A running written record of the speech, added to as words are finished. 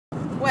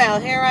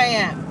Well, here I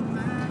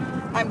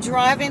am. I'm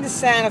driving to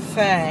Santa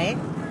Fe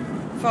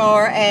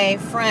for a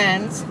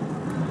friend's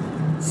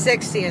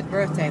 60th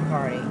birthday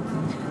party.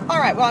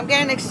 Alright, well, I'm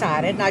getting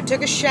excited, and I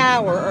took a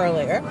shower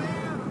earlier.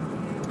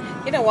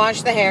 You know,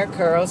 wash the hair,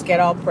 curls, get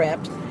all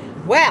prepped.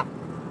 Well,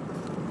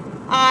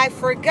 I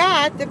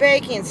forgot the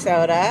baking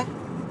soda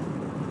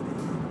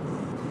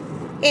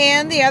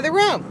in the other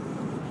room.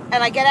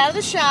 And I get out of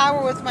the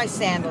shower with my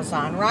sandals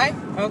on, right?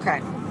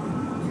 Okay.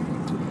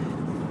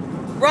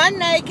 Run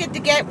naked to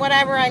get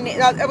whatever I need.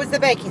 It was the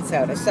baking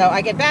soda. So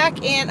I get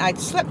back in, I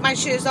slip my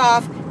shoes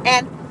off,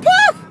 and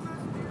poof!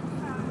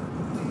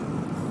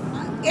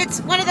 It's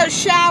one of those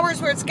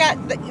showers where it's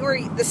got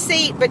the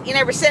seat, but you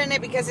never sit in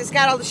it because it's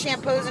got all the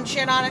shampoos and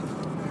shit on it.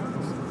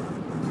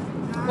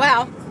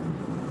 Well,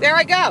 there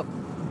I go.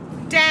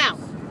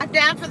 Down. I'm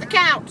down for the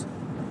count.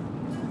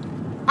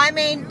 I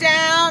mean,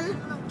 down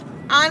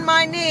on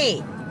my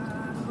knee.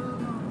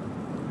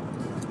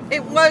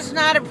 It was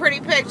not a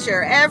pretty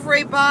picture.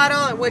 Every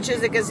bottle, which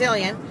is a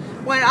gazillion,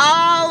 went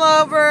all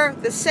over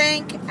the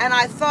sink, and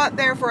I thought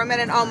there for a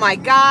minute, oh my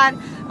God,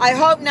 I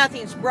hope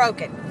nothing's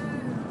broken.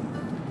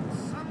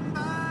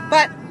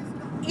 But,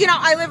 you know,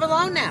 I live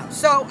alone now.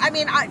 So, I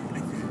mean,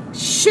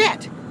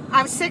 shit.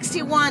 I'm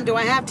 61. Do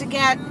I have to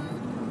get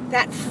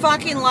that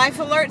fucking life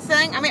alert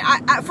thing? I mean,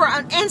 for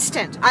an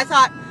instant, I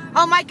thought,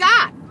 oh my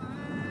God.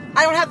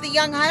 I don't have the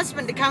young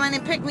husband to come in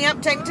and pick me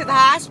up, take me to the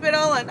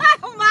hospital, and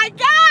oh my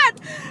God!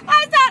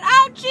 I thought,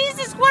 oh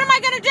Jesus, what am I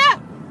going to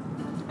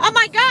do? Oh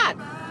my God.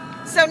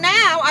 So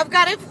now I've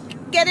got to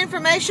get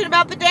information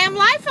about the damn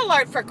life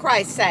alert, for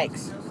Christ's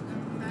sakes.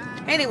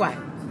 Anyway,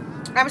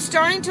 I'm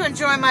starting to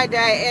enjoy my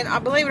day,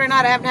 and believe it or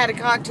not, I haven't had a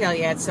cocktail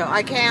yet, so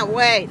I can't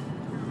wait.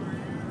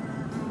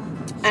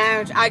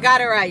 And I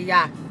got her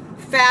a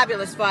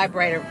fabulous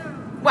vibrator.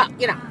 Well,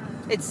 you know,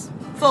 it's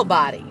full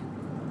body.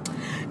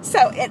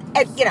 So,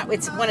 you know,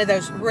 it's one of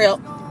those real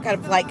kind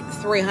of like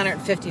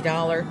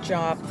 $350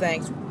 job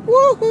things.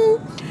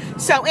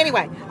 Woohoo! So,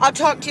 anyway, I'll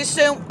talk to you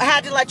soon. I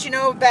had to let you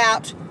know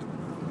about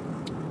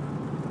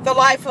the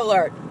life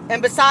alert.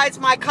 And besides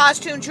my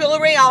costume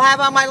jewelry, I'll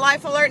have on my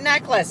life alert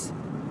necklace.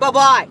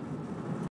 Bye-bye.